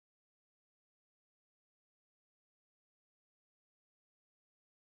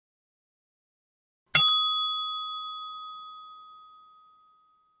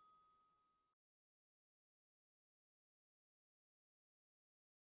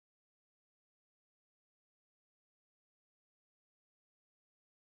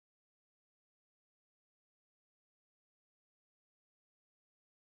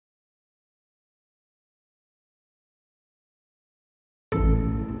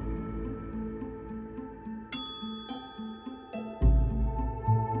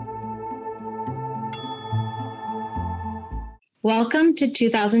Welcome to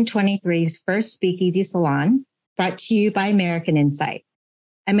 2023's first Speakeasy Salon, brought to you by American Insight.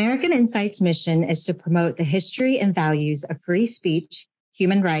 American Insight's mission is to promote the history and values of free speech,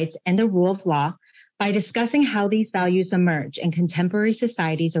 human rights, and the rule of law by discussing how these values emerge in contemporary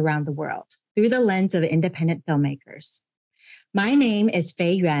societies around the world through the lens of independent filmmakers. My name is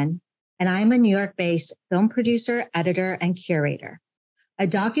Fei Yuan, and I'm a New York-based film producer, editor, and curator. A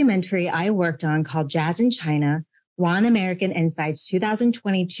documentary I worked on called Jazz in China won American Insight's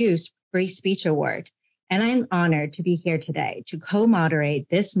 2022 Free Speech Award, and I'm honored to be here today to co-moderate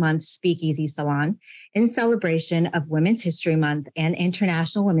this month's Speakeasy Salon in celebration of Women's History Month and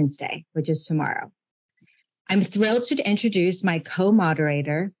International Women's Day, which is tomorrow. I'm thrilled to introduce my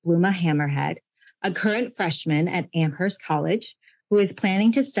co-moderator, Bluma Hammerhead, a current freshman at Amherst College who is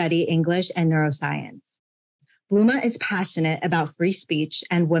planning to study English and neuroscience. Bluma is passionate about free speech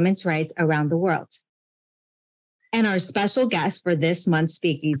and women's rights around the world. And our special guest for this month's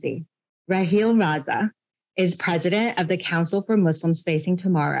Speakeasy, Raheel Raza, is president of the Council for Muslims Facing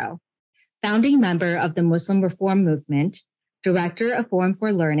Tomorrow, founding member of the Muslim Reform Movement, director of Forum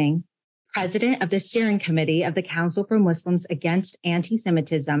for Learning, president of the steering committee of the Council for Muslims Against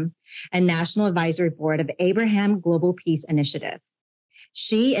Anti-Semitism, and national advisory board of Abraham Global Peace Initiative.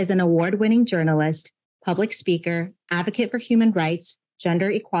 She is an award-winning journalist, public speaker, advocate for human rights, gender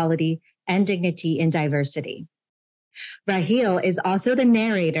equality, and dignity in diversity. Raheel is also the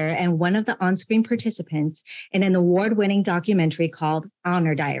narrator and one of the on-screen participants in an award-winning documentary called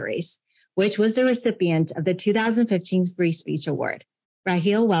Honor Diaries, which was the recipient of the 2015 Free Speech Award.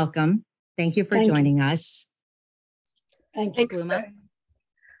 Raheel, welcome. Thank you for joining us. Thank you, Bluma.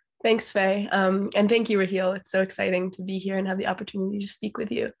 Thanks, Faye. And thank you, Raheel. It's so exciting to be here and have the opportunity to speak with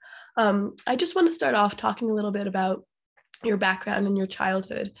you. I just want to start off talking a little bit about your background and your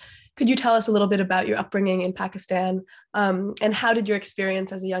childhood. Could you tell us a little bit about your upbringing in Pakistan, and how did your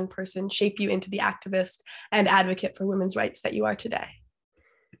experience as a young person shape you into the activist and advocate for women's rights that you are today?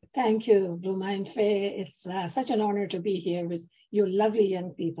 Thank you, Bluma and Faye. It's such an honor to be here with you lovely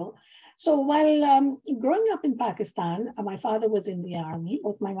young people. So while growing up in Pakistan, my father was in the army.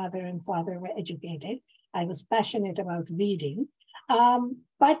 Both my mother and father were educated. I was passionate about reading.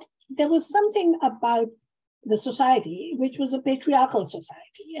 But there was something about the society, which was a patriarchal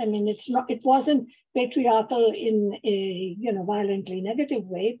society. I mean, it wasn't patriarchal in a violently negative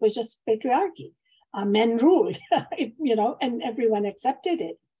way. It was just patriarchy. Men ruled, and everyone accepted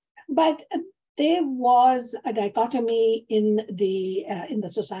it. But there was a dichotomy in the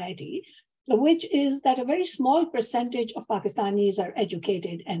society, which is that a very small percentage of Pakistanis are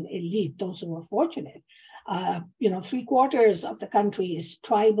educated and elite, those who are fortunate. 3/4 of the country is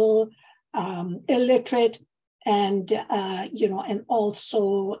tribal, illiterate, and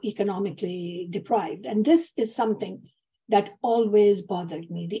also economically deprived. And this is something that always bothered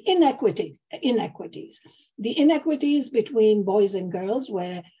me: the inequities between boys and girls,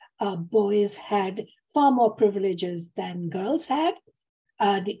 where boys had far more privileges than girls had,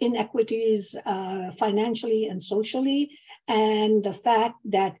 the inequities financially and socially, and the fact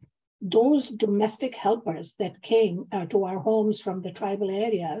that those domestic helpers that came to our homes from the tribal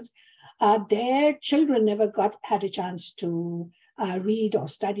areas, their children never had a chance to read or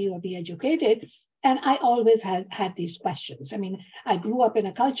study or be educated. And I always had these questions. I mean, I grew up in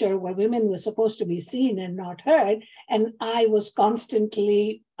a culture where women were supposed to be seen and not heard, and I was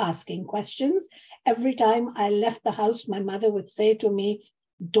constantly asking questions. Every time I left the house, my mother would say to me,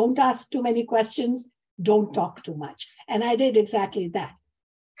 "Don't ask too many questions, don't talk too much." And I did exactly that.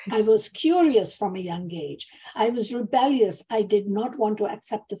 I was curious from a young age. I was rebellious. I did not want to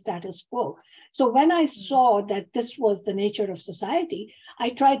accept the status quo. So when I saw that this was the nature of society, I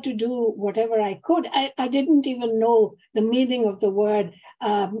tried to do whatever I could. I didn't even know the meaning of the word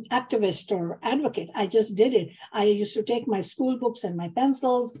activist or advocate. I just did it. I used to take my school books and my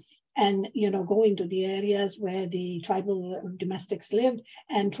pencils and go into the areas where the tribal domestics lived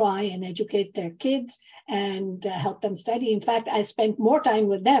and try and educate their kids and help them study. In fact, I spent more time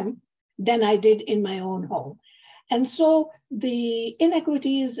with them than I did in my own home. And so the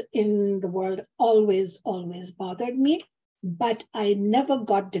inequities in the world always bothered me, but I never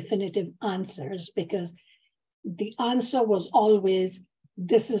got definitive answers because the answer was always,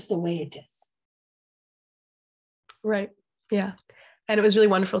 this is the way it is. Right, yeah. And it was really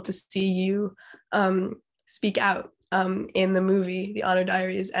wonderful to see you speak out in the movie, The Honor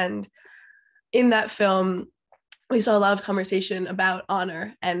Diaries. And in that film, we saw a lot of conversation about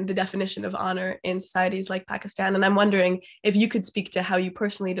honor and the definition of honor in societies like Pakistan. And I'm wondering if you could speak to how you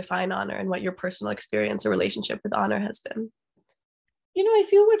personally define honor and what your personal experience or relationship with honor has been.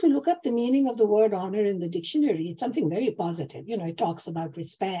 If you were to look up the meaning of the word honor in the dictionary, it's something very positive. It talks about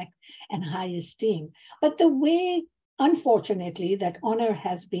respect and high esteem. But the way, unfortunately, that honor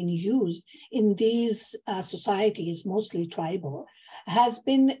has been used in these societies, mostly tribal,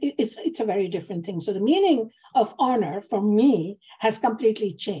 it's a very different thing. So the meaning of honor for me has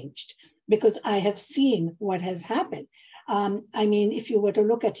completely changed because I have seen what has happened. If you were to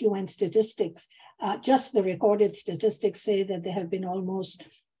look at UN statistics, just the recorded statistics say that there have been almost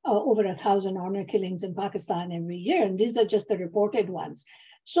over 1,000 honor killings in Pakistan every year, and these are just the reported ones.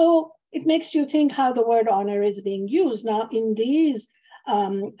 So it makes you think how the word honor is being used. Now, in these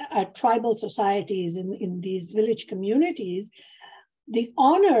tribal societies, in these village communities, the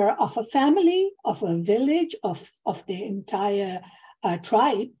honor of a family, of a village, of the entire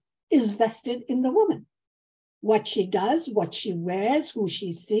tribe is vested in the woman. What she does, what she wears, who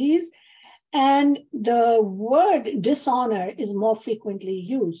she sees, and the word dishonor is more frequently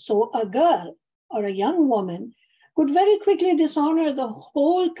used. So a girl or a young woman could very quickly dishonor the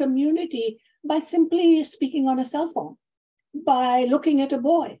whole community by simply speaking on a cell phone, by looking at a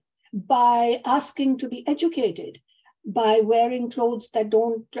boy, by asking to be educated, by wearing clothes that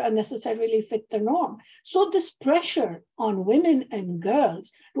don't necessarily fit the norm. So this pressure on women and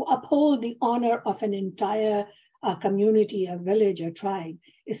girls to uphold the honor of an entire community, a village, a tribe,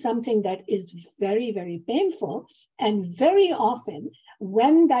 is something that is very, very painful. And very often,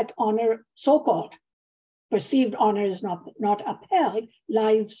 when that honor, so-called perceived honor, is not upheld,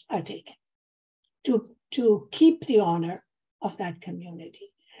 lives are taken to keep the honor of that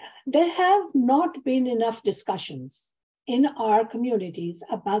community. There have not been enough discussions in our communities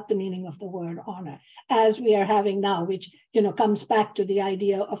about the meaning of the word honor, as we are having now, which comes back to the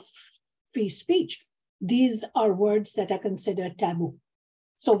idea of free speech. These are words that are considered taboo.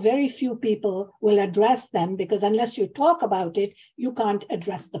 So very few people will address them because unless you talk about it, you can't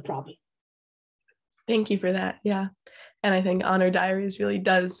address the problem. Thank you for that. Yeah. And I think Honor Diaries really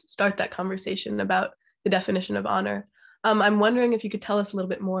does start that conversation about the definition of honor. I'm wondering if you could tell us a little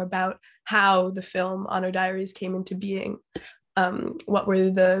bit more about how the film Honor Diaries came into being. What were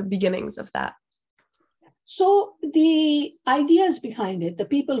the beginnings of that? So the ideas behind it, the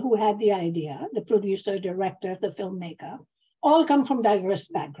people who had the idea, the producer, director, the filmmaker, all come from diverse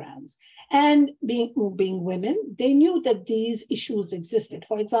backgrounds. And being women, they knew that these issues existed.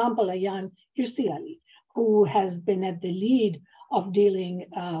 For example, Ayan Hirsi Ali, who has been at the lead of dealing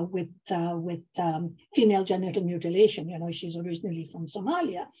with female genital mutilation. She's originally from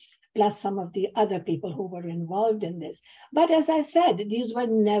Somalia, plus some of the other people who were involved in this. But as I said, these were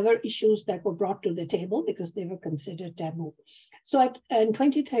never issues that were brought to the table because they were considered taboo. So in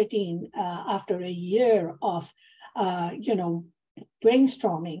 2013, after a year of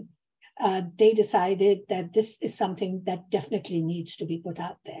brainstorming, they decided that this is something that definitely needs to be put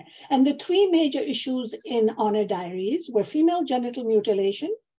out there. And the three major issues in Honor Diaries were female genital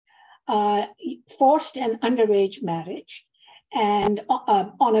mutilation, forced and underage marriage, and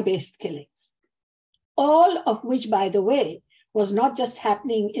honor-based killings. All of which, by the way, was not just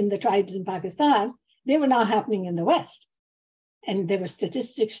happening in the tribes in Pakistan, they were now happening in the West. And there were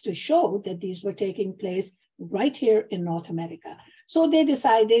statistics to show that these were taking place right here in North America. So they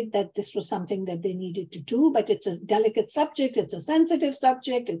decided that this was something that they needed to do, but it's a delicate subject, it's a sensitive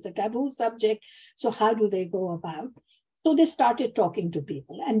subject, it's a taboo subject. So how do they go about? So they started talking to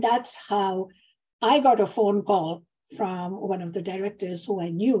people. And that's how I got a phone call from one of the directors who I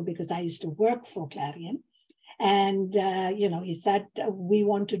knew because I used to work for Clarion. And, he said, we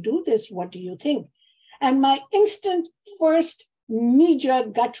want to do this. What do you think? And my instant first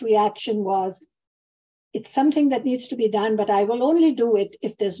knee-jerk gut reaction was, it's something that needs to be done, but I will only do it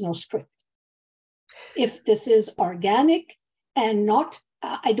if there's no script. If this is organic and not,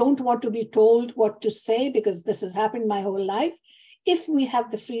 I don't want to be told what to say because this has happened my whole life. If we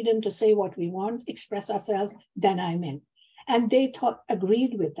have the freedom to say what we want, express ourselves, then I'm in. And they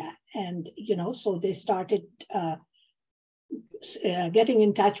agreed with that. And, so they started getting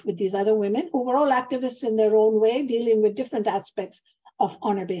in touch with these other women who were all activists in their own way, dealing with different aspects of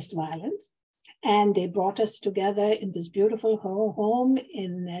honor-based violence. And they brought us together in this beautiful home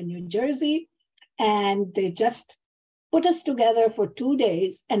in New Jersey. And they just put us together for 2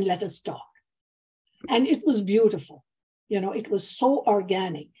 days and let us talk. And it was beautiful. It was so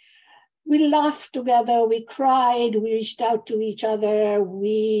organic. We laughed together, we cried, we reached out to each other,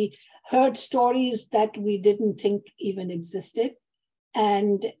 we heard stories that we didn't think even existed.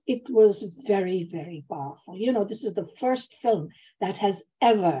 And it was very, very powerful. This is the first film that has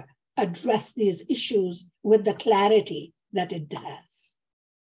ever addressed these issues with the clarity that it has.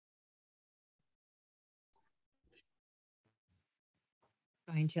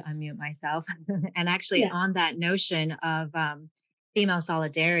 going to unmute myself. And actually, Yes. on that notion of female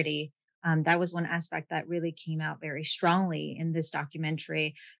solidarity, that was one aspect that really came out very strongly in this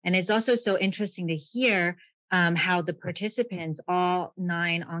documentary. And it's also so interesting to hear how the participants, all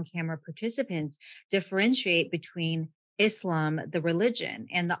 9 on-camera participants, differentiate between Islam, the religion,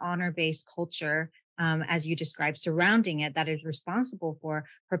 and the honor-based culture, as you described, surrounding it, that is responsible for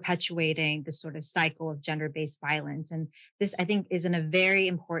perpetuating this sort of cycle of gender-based violence. And this, I think, is a very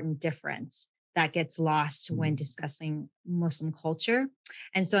important difference that gets lost when discussing Muslim culture.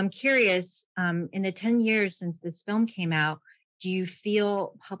 And so I'm curious, in the 10 years since this film came out, do you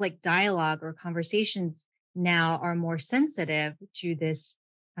feel public dialogue or conversations now are more sensitive to this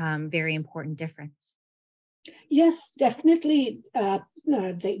very important difference? Yes, definitely.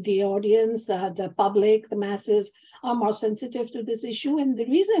 The audience, the public, the masses are more sensitive to this issue. And the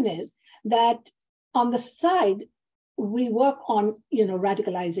reason is that on the side, we work on,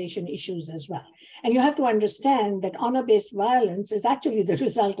 radicalization issues as well. And you have to understand that honor-based violence is actually the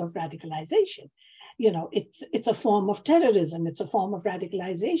result of radicalization. It's a form of terrorism. It's a form of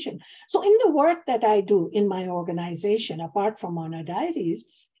radicalization. So in the work that I do in my organization, apart from Honor Diaries,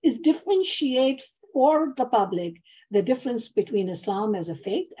 is differentiate for the public the difference between Islam as a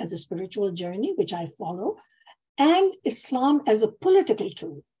faith, as a spiritual journey, which I follow, and Islam as a political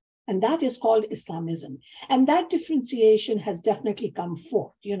tool. And that is called Islamism. And that differentiation has definitely come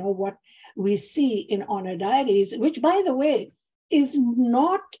forth. What we see in Honor Diaries, which, by the way, is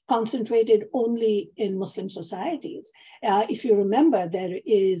not concentrated only in Muslim societies. If you remember, there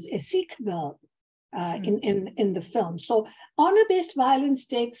is a Sikh girl in the film. So honor-based violence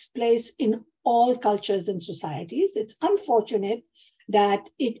takes place in all cultures and societies. It's unfortunate that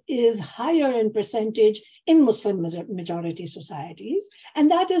it is higher in percentage in Muslim majority societies. And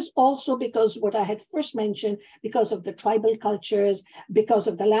that is also because what I had first mentioned, because of the tribal cultures, because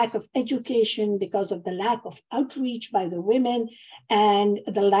of the lack of education, because of the lack of outreach by the women, and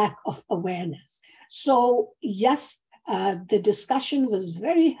the lack of awareness. So yes, the discussion was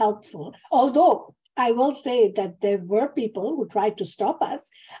very helpful, although I will say that there were people who tried to stop us.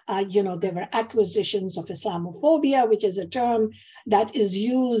 There were accusations of Islamophobia, which is a term that is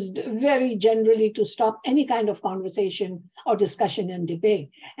used very generally to stop any kind of conversation or discussion and debate.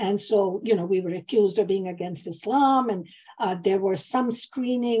 And so, we were accused of being against Islam. And there were some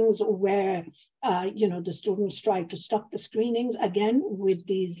screenings where, the students tried to stop the screenings, again, with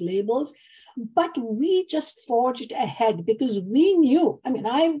these labels. But we just forged ahead because we knew,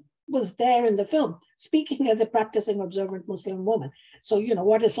 I was there in the film, speaking as a practicing observant Muslim woman. So,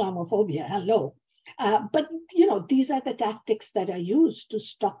 what Islamophobia? Hello. But, these are the tactics that are used to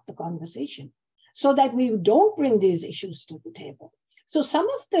stop the conversation so that we don't bring these issues to the table. So some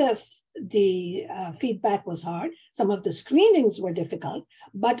of the feedback was hard. Some of the screenings were difficult,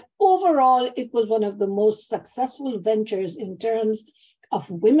 but overall, it was one of the most successful ventures in terms of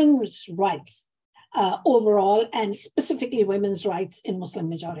women's rights overall, and specifically women's rights in Muslim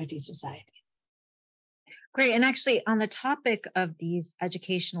majority societies. Great. And actually, on the topic of these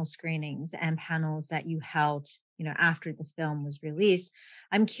educational screenings and panels that you held, after the film was released,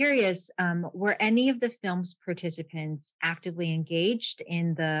 I'm curious, were any of the film's participants actively engaged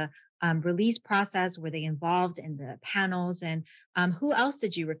in the release process? Were they involved in the panels? And who else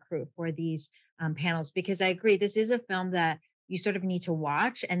did you recruit for these panels? Because I agree, this is a film that you sort of need to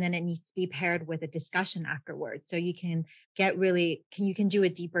watch, and then it needs to be paired with a discussion afterwards. So you can you can do a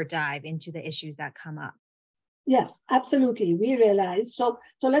deeper dive into the issues that come up. Yes, absolutely. We realized. So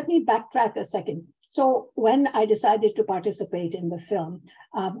let me backtrack a second. So when I decided to participate in the film,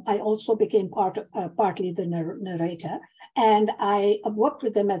 I also became partly the narrator. And I worked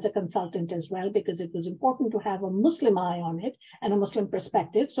with them as a consultant as well, because it was important to have a Muslim eye on it and a Muslim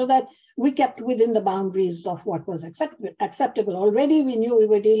perspective, so that we kept within the boundaries of what was acceptable. Already we knew we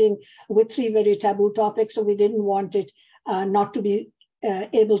were dealing with 3 very taboo topics, so we didn't want it not to be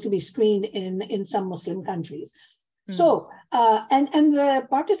able to be screened in some Muslim countries. So, and the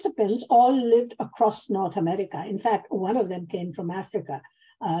participants all lived across North America. In fact, one of them came from Africa,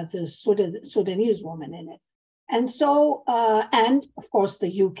 the Sudanese woman in it. And so, and of course,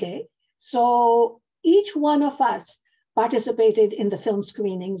 the UK. So each one of us participated in the film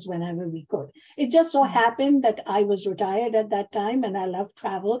screenings whenever we could. It just so happened that I was retired at that time and I loved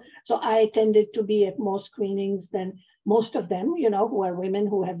travel. So I tended to be at more screenings than most of them, who are women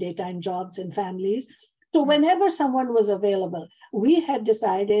who have daytime jobs and families. So whenever someone was available, we had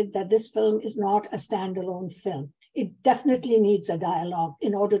decided that this film is not a standalone film. It definitely needs a dialogue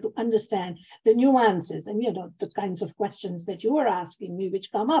in order to understand the nuances and, the kinds of questions that you were asking me,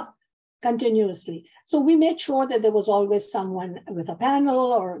 which come up continuously. So we made sure that there was always someone with a panel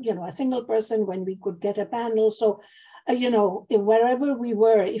or, a single person when we could get a panel. So, wherever we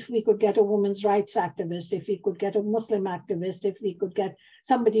were, if we could get a women's rights activist, if we could get a Muslim activist, if we could get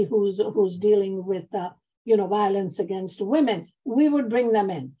somebody who's dealing with, violence against women, we would bring them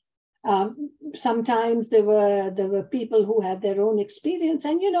in. Sometimes there were people who had their own experience.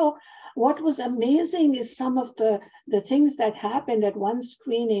 And, what was amazing is some of the things that happened at one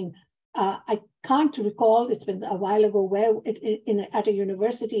screening. I can't recall, it's been a while ago, where at a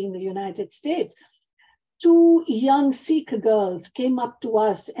university in the United States, 2 young Sikh girls came up to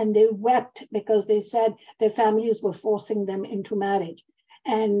us and they wept because they said their families were forcing them into marriage.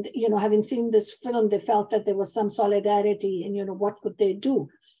 And, having seen this film, they felt that there was some solidarity and, what could they do?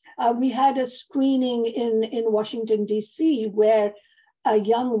 We had a screening in Washington, D.C., where a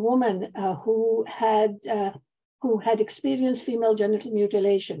young woman who had experienced female genital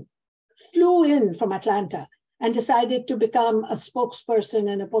mutilation flew in from Atlanta and decided to become a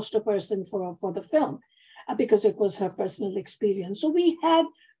spokesperson and a poster person for the film because it was her personal experience. So we had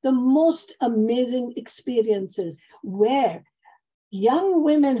the most amazing experiences where young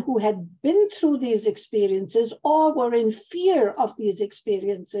women who had been through these experiences or were in fear of these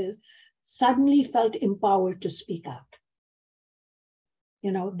experiences suddenly felt empowered to speak out.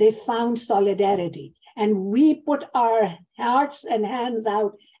 They found solidarity, and we put our hearts and hands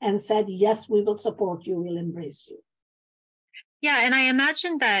out and said, yes, we will support you, we'll embrace you. Yeah, and I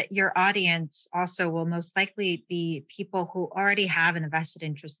imagine that your audience also will most likely be people who already have an invested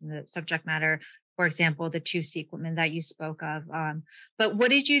interest in the subject matter. For example, the 2 Sikh women that you spoke of. But what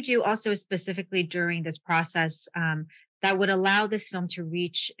did you do also specifically during this process that would allow this film to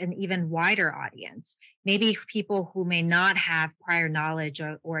reach an even wider audience? Maybe people who may not have prior knowledge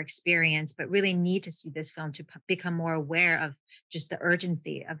or experience, but really need to see this film to become more aware of just the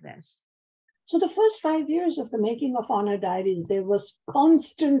urgency of this. So the first 5 years of the making of Honor Diaries, there was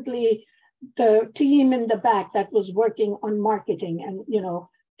constantly the team in the back that was working on marketing and,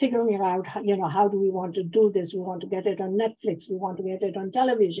 figuring out, how do we want to do this? We want to get it on Netflix. We want to get it on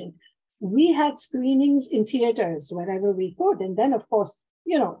television. We had screenings in theaters wherever we could. And then, of course,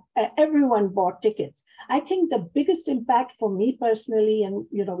 everyone bought tickets. I think the biggest impact for me personally, and,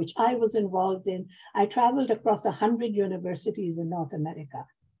 which I was involved in, I traveled across 100 universities in North America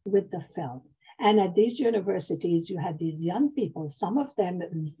with the film. And at these universities, you had these young people, some of them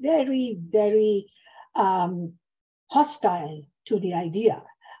very, very hostile to the idea.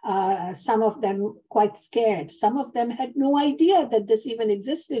 Some of them quite scared. Some of them had no idea that this even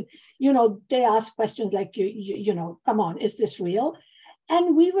existed. They asked questions like, come on, is this real?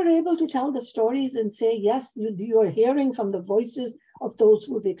 And we were able to tell the stories and say, yes, you are hearing from the voices of those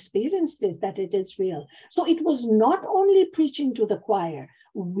who've experienced it, that it is real. So it was not only preaching to the choir,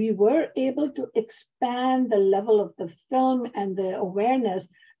 we were able to expand the level of the film and the awareness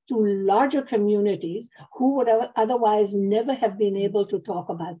to larger communities who would otherwise never have been able to talk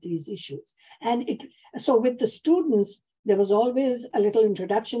about these issues. And so with the students, there was always a little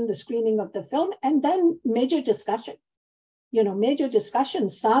introduction, the screening of the film, and then major discussion. Major discussion,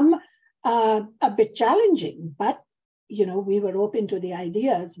 some a bit challenging, but we were open to the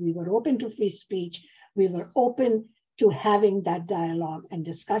ideas, we were open to free speech, we were open to having that dialogue and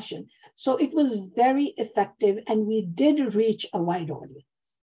discussion. So it was very effective, and we did reach a wide audience.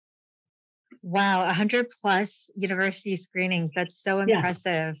 Wow, 100 plus university screenings. That's so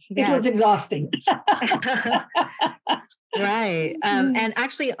impressive. Yes. It was exhausting. Right. And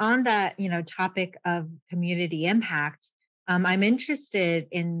actually on that, topic of community impact, I'm interested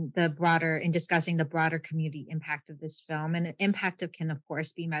in discussing the broader community impact of this film. And impact can, of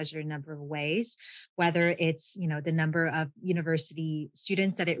course, be measured in a number of ways, whether it's, the number of university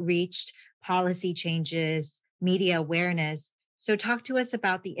students that it reached, policy changes, media awareness. So talk to us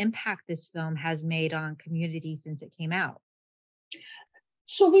about the impact this film has made on communities since it came out.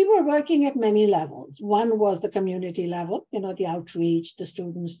 So we were working at many levels. One was the community level, the outreach, the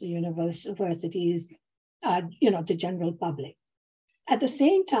students, the universities, the general public. At the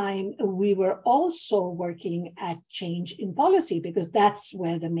same time, we were also working at change in policy, because that's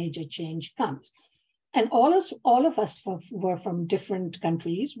where the major change comes. And all of us were from different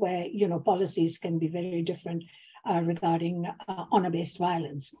countries where, policies can be very different regarding honor-based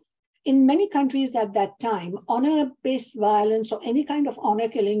violence. In many countries at that time, honor-based violence or any kind of honor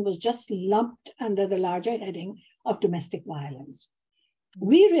killing was just lumped under the larger heading of domestic violence.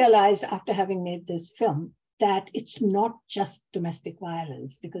 We realized after having made this film that it's not just domestic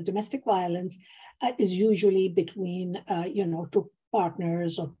violence, because domestic violence is usually between, two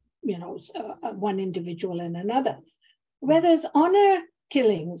partners or, one individual and another. Whereas honor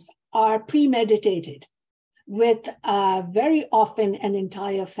killings are premeditated, with very often an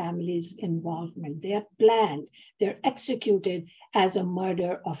entire family's involvement. They are planned, they're executed as a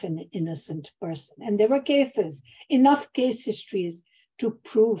murder of an innocent person. And there were cases, enough case histories to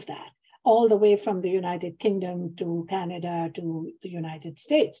prove that, all the way from the United Kingdom to Canada to the United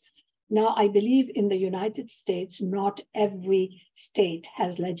States. Now, I believe in the United States, not every state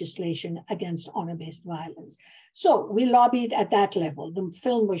has legislation against honor-based violence. So we lobbied at that level. The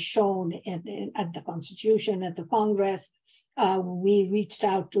film was shown at the Constitution, at the Congress. We reached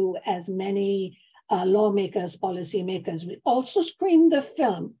out to as many lawmakers, policymakers. We also screened the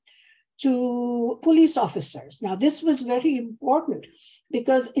film to police officers. Now, this was very important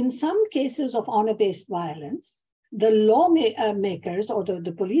because in some cases of honor-based violence, the lawmakers or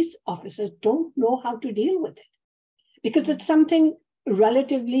the police officers don't know how to deal with it because it's something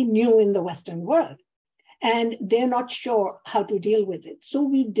relatively new in the Western world. And they're not sure how to deal with it. So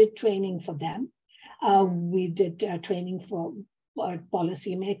we did training for them. We did training for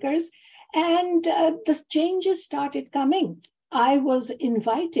policymakers. And the changes started coming. I was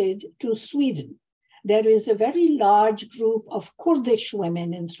invited to Sweden. There is a very large group of Kurdish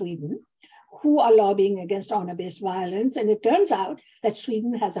women in Sweden who are lobbying against honor-based violence. And it turns out that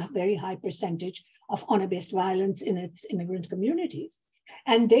Sweden has a very high percentage of honor-based violence in its immigrant communities.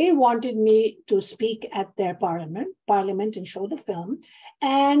 And they wanted me to speak at their parliament and show the film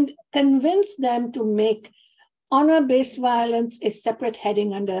and convince them to make honor-based violence a separate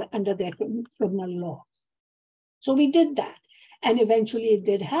heading under their criminal law. So we did that. And eventually it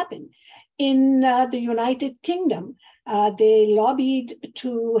did happen. In the United Kingdom, they lobbied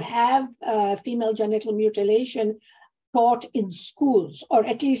to have female genital mutilation taught in schools, or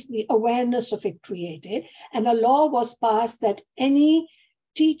at least the awareness of it created. And a law was passed that any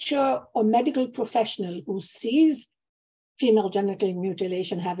teacher or medical professional who sees female genital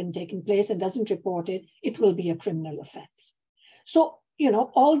mutilation having taken place and doesn't report it, it will be a criminal offense. So,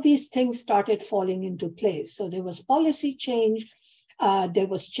 all these things started falling into place. So there was policy change. There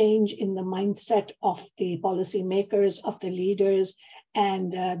was change in the mindset of the policymakers, of the leaders,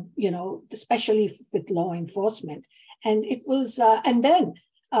 and, especially with law enforcement. And it was, and then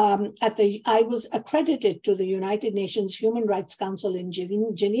I was accredited to the United Nations Human Rights Council in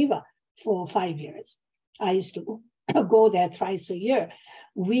Geneva for 5 years. I used to go there thrice a year.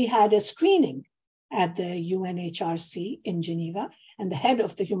 We had a screening at the UNHRC in Geneva, and the head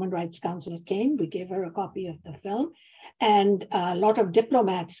of the Human Rights Council came. We gave her a copy of the film, and a lot of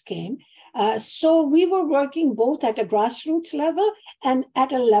diplomats came. So we were working both at a grassroots level and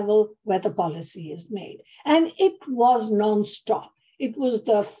at a level where the policy is made. And it was nonstop. It was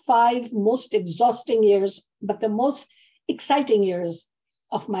the 5 most exhausting years, but the most exciting years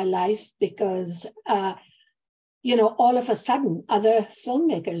of my life because, all of a sudden, other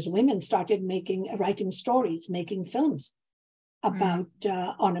filmmakers, women started writing stories, making films about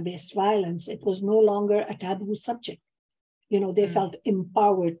honor-based violence. It was no longer a taboo subject. They felt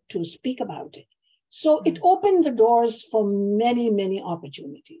empowered to speak about it. So it opened the doors for many, many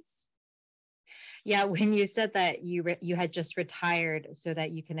opportunities. Yeah, when you said that you had just retired so that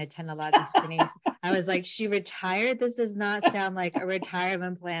you can attend a lot of these screenings, I was like, she retired? This does not sound like a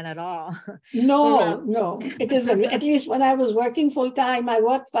retirement plan at all. No, it isn't. At least when I was working full time, I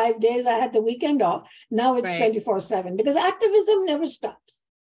worked 5 days, I had the weekend off. Now it's 24/7 because activism never stops.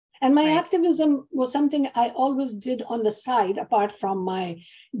 And my activism was something I always did on the side, apart from my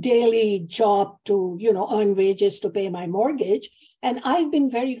daily job to, earn wages to pay my mortgage. And I've been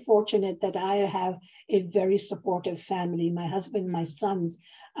very fortunate that I have a very supportive family. My husband, my sons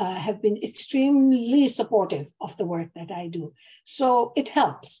have been extremely supportive of the work that I do. So it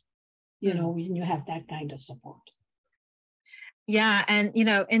helps, when you have that kind of support. Yeah. And,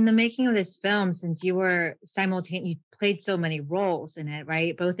 in the making of this film, since you were you played so many roles in it,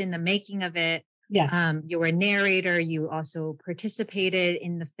 right? Both in the making of it. Yes. You were a narrator. You also participated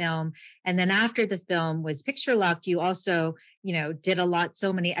in the film. And then after the film was picture locked, you also, did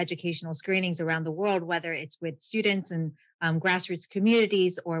so many educational screenings around the world, whether it's with students and grassroots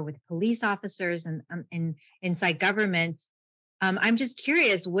communities or with police officers and inside governments. I'm just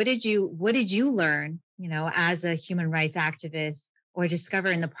curious, what did you learn, as a human rights activist or discover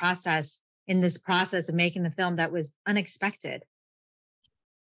in this process of making the film that was unexpected?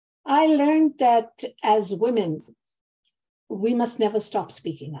 I learned that as women, we must never stop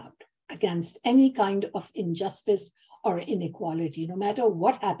speaking out against any kind of injustice or inequality, no matter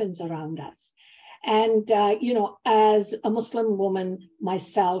what happens around us. And, as a Muslim woman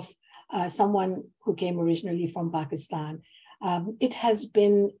myself, someone who came originally from Pakistan, it has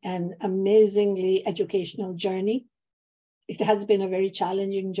been an amazingly educational journey. It has been a very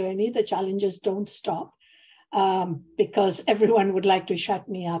challenging journey. The challenges don't stop because everyone would like to shut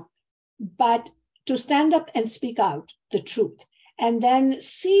me up. But to stand up and speak out the truth and then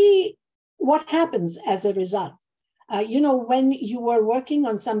see what happens as a result. When you are working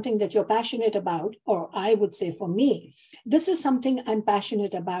on something that you're passionate about, or I would say for me, this is something I'm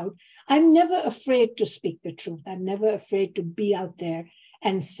passionate about. I'm never afraid to speak the truth. I'm never afraid to be out there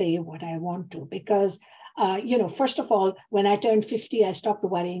and say what I want to, because, first of all, when I turned 50, I stopped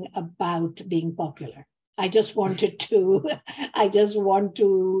worrying about being popular. I just want to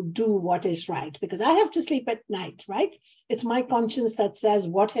do what is right, because I have to sleep at night, right? It's my conscience that says,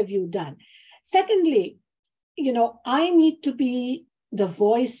 what have you done? Secondly, I need to be the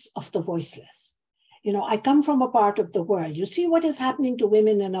voice of the voiceless. I come from a part of the world. You see what is happening to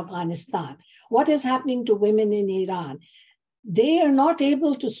women in Afghanistan, what is happening to women in Iran. They are not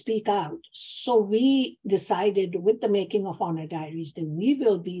able to speak out. So we decided with the making of Honor Diaries that we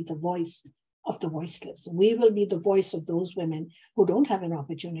will be the voice of the voiceless. We will be the voice of those women who don't have an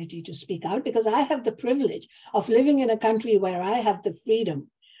opportunity to speak out, because I have the privilege of living in a country where I have the freedom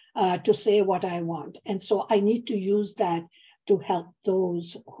to say what I want. And so I need to use that to help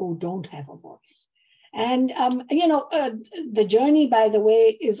those who don't have a voice. And, the journey, by the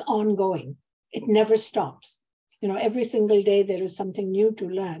way, is ongoing. It never stops. Every single day there is something new to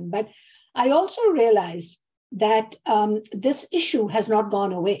learn. But I also realized that this issue has not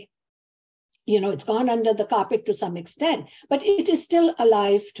gone away. It's gone under the carpet to some extent, but it is still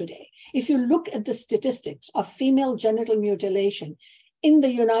alive today. If you look at the statistics of female genital mutilation in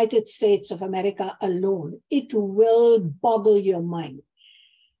the United States of America alone, it will boggle your mind.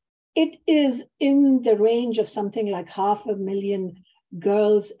 It is in the range of something like 500,000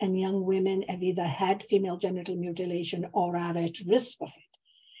 girls and young women have either had female genital mutilation or are at risk of it.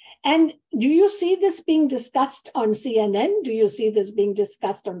 And do you see this being discussed on CNN? Do you see this being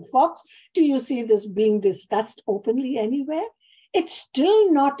discussed on Fox? Do you see this being discussed openly anywhere? It's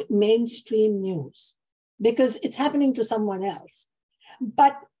still not mainstream news because it's happening to someone else.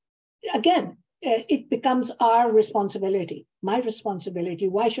 But again, it becomes our responsibility, my responsibility.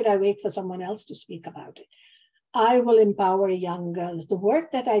 Why should I wait for someone else to speak about it? I will empower young girls. The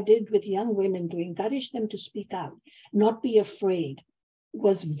work that I did with young women to encourage them to speak out, not be afraid,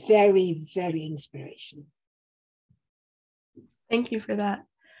 was very, very inspirational. Thank you for that.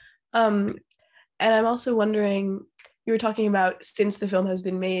 And I'm also wondering, you were talking about, since the film has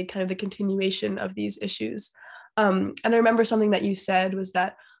been made, kind of the continuation of these issues. And I remember something that you said was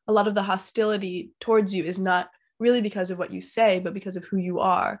that a lot of the hostility towards you is not really because of what you say, but because of who you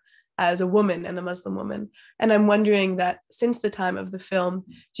are as a woman and a Muslim woman. And I'm wondering that since the time of the film,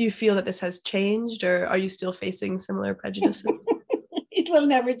 do you feel that this has changed, or are you still facing similar prejudices? It will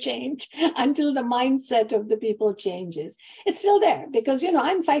never change until the mindset of the people changes. It's still there because,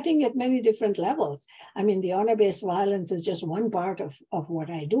 I'm fighting at many different levels. I mean, the honor-based violence is just one part of what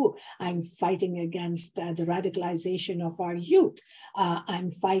I do. I'm fighting against the radicalization of our youth.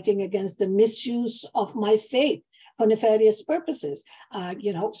 I'm fighting against the misuse of my faith for nefarious purposes.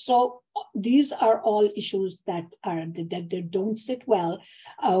 So these are all issues that don't sit well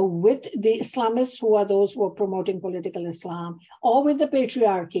with the Islamists, who are those who are promoting political Islam, or with the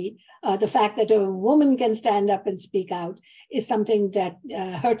patriarchy. The fact that a woman can stand up and speak out is something that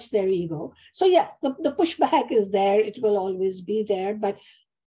hurts their ego. So yes, the pushback is there. It will always be there, but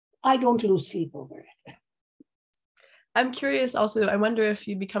I don't lose sleep over it. I'm curious also, I wonder if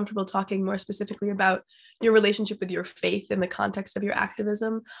you'd be comfortable talking more specifically about your relationship with your faith in the context of your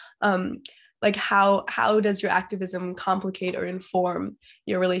activism. Like how does your activism complicate or inform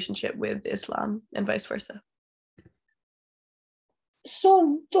your relationship with Islam and vice versa?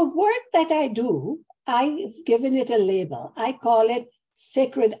 So the work that I do, I've given it a label. I call it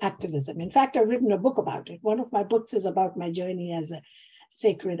sacred activism. In fact, I've written a book about it. One of my books is about my journey as a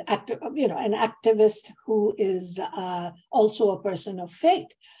sacred an activist who is also a person of faith.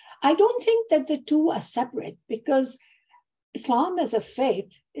 I don't think that the two are separate, because Islam as a faith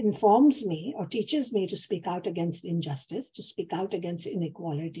informs me or teaches me to speak out against injustice, to speak out against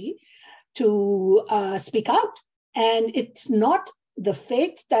inequality, to speak out. And it's not the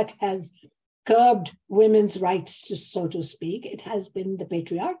faith that has curbed women's rights, so to speak. It has been the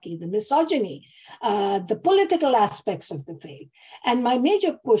patriarchy, the misogyny, the political aspects of the faith. And my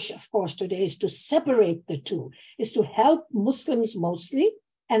major push, of course, today is to separate the two, is to help Muslims mostly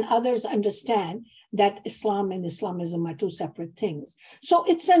and others understand that Islam and Islamism are two separate things. So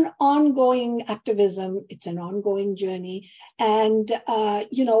it's an ongoing activism, it's an ongoing journey. And,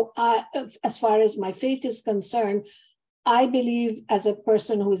 as far as my faith is concerned, I believe, as a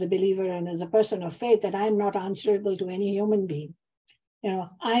person who is a believer and as a person of faith, that I'm not answerable to any human being.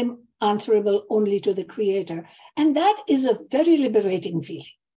 I'm answerable only to the Creator. And that is a very liberating feeling.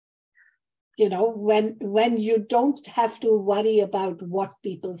 When you don't have to worry about what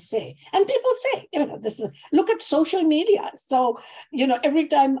people say. And people say, look at social media. So, every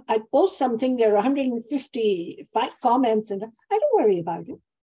time I post something, there are 155 comments, and I don't worry about it.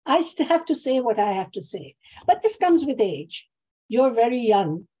 I still have to say what I have to say. But this comes with age. You're very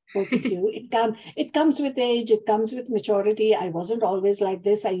young, both of you. It comes with age. It comes with maturity. I wasn't always like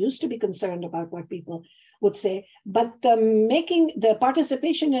this. I used to be concerned about what people would say. But the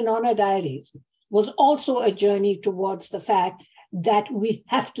participation in Honor Diaries was also a journey towards the fact that we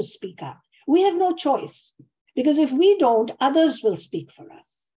have to speak up. We have no choice, because if we don't, others will speak for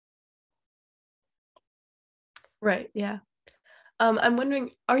us. Right, yeah. I'm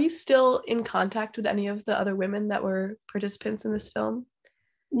wondering, are you still in contact with any of the other women that were participants in this film?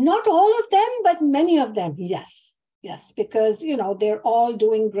 Not all of them, but many of them, yes. Yes, because, they're all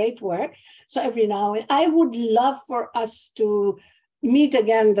doing great work. So every now and I would love for us to meet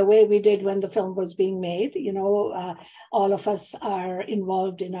again the way we did when the film was being made. All of us are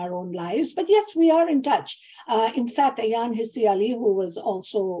involved in our own lives. But yes, we are in touch. In fact, Ayan Hissi Ali, who was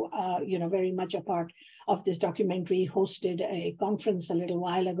also, very much a part of this documentary, hosted a conference a little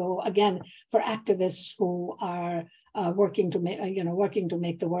while ago, again, for activists who are working to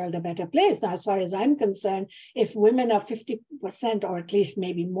make the world a better place. Now, as far as I'm concerned, if women are 50% or at least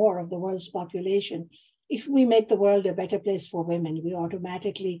maybe more of the world's population, if we make the world a better place for women, we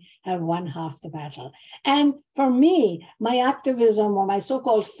automatically have won half the battle. And for me, my activism or my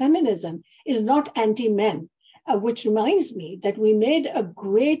so-called feminism is not anti-men, which reminds me that we made a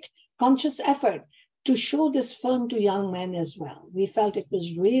great conscious effort to show this film to young men as well. We felt it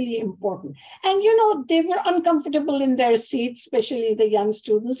was really important. And, they were uncomfortable in their seats, especially the young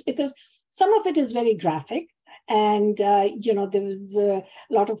students, because some of it is very graphic. And, there was a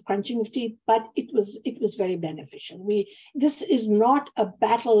lot of crunching of teeth, but it was very beneficial. This is not a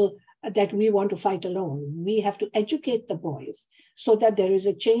battle that we want to fight alone. We have to educate the boys so that there is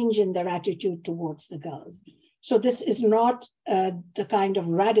a change in their attitude towards the girls. So this is not the kind of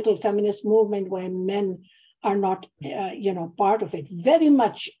radical feminist movement where men are not, part of it. Very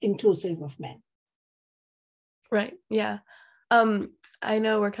much inclusive of men. Right. Yeah. I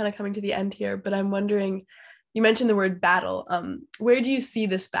know we're kind of coming to the end here, but I'm wondering, you mentioned the word battle. Where do you see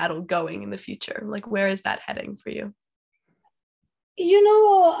this battle going in the future? Like, where is that heading for you?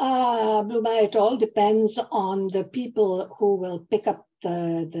 Bluma, it all depends on the people who will pick up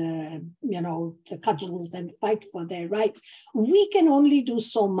the cudgels and fight for their rights. We can only do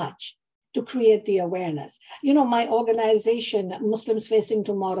so much to create the awareness. My organization, Muslims Facing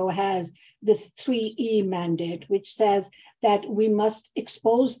Tomorrow, has this 3E mandate, which says that we must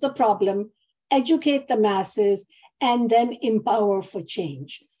expose the problem, educate the masses, and then empower for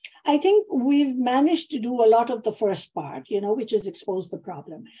change. I think we've managed to do a lot of the first part, which is expose the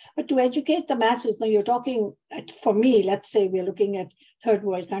problem. But to educate the masses, now you're talking, for me, let's say we're looking at third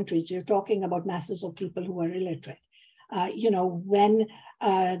world countries, you're talking about masses of people who are illiterate. And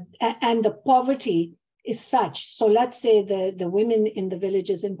the poverty is such. So let's say the women in the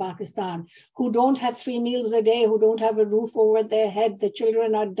villages in Pakistan who don't have 3 meals a day, who don't have a roof over their head, the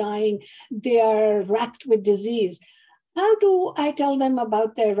children are dying, they are racked with disease. How do I tell them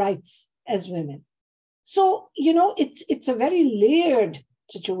about their rights as women? So, it's a very layered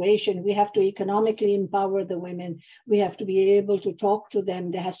situation. We have to economically empower the women. We have to be able to talk to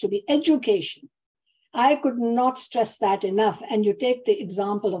them. There has to be education. I could not stress that enough. And you take the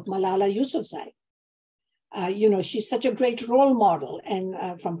example of Malala Yousafzai. She's such a great role model and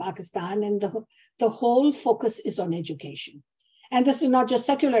from Pakistan, and the whole focus is on education. And this is not just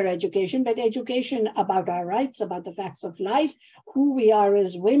secular education, but education about our rights, about the facts of life, who we are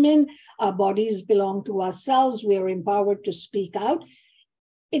as women, our bodies belong to ourselves, we are empowered to speak out.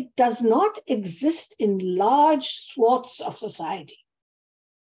 It does not exist in large swaths of society.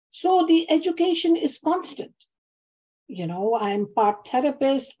 So the education is constant. I'm part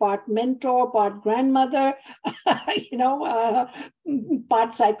therapist, part mentor, part grandmother,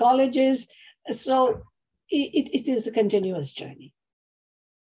 part psychologist. So it is a continuous journey.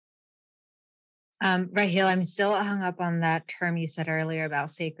 Raheel, I'm still hung up on that term you said earlier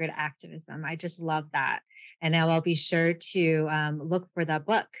about sacred activism. I just love that. And now I'll be sure to look for the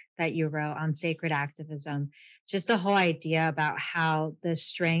book that you wrote on sacred activism. Just the whole idea about how the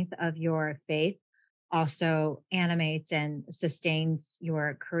strength of your faith also animates and sustains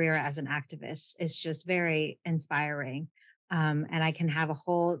your career as an activist is just very inspiring. And I can have a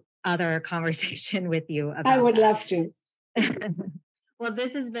whole other conversation with you about I would that. love to. Well,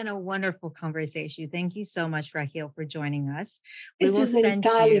 this has been a wonderful conversation. Thank you so much, Raheel, for joining us. It is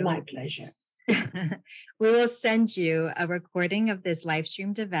entirely my pleasure. We will send you a recording of this live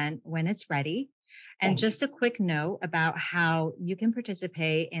streamed event when it's ready. And just a quick note about how you can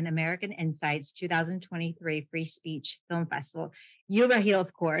participate in American Insights 2023 Free Speech Film Festival. You, Raheel,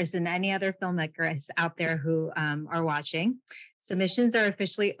 of course, and any other filmmakers out there who are watching. Submissions are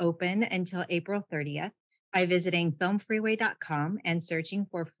officially open until April 30th. By visiting filmfreeway.com and searching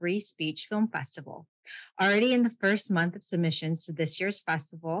for Free Speech Film Festival. Already in the first month of submissions to this year's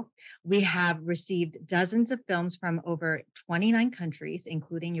festival, we have received dozens of films from over 29 countries,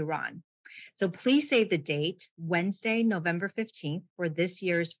 including Iran. So please save the date, Wednesday, November 15th, for this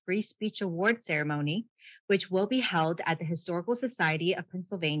year's Free Speech Award ceremony, which will be held at the Historical Society of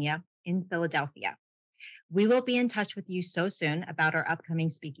Pennsylvania in Philadelphia. We will be in touch with you so soon about our upcoming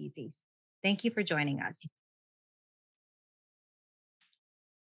speakeasies. Thank you for joining us.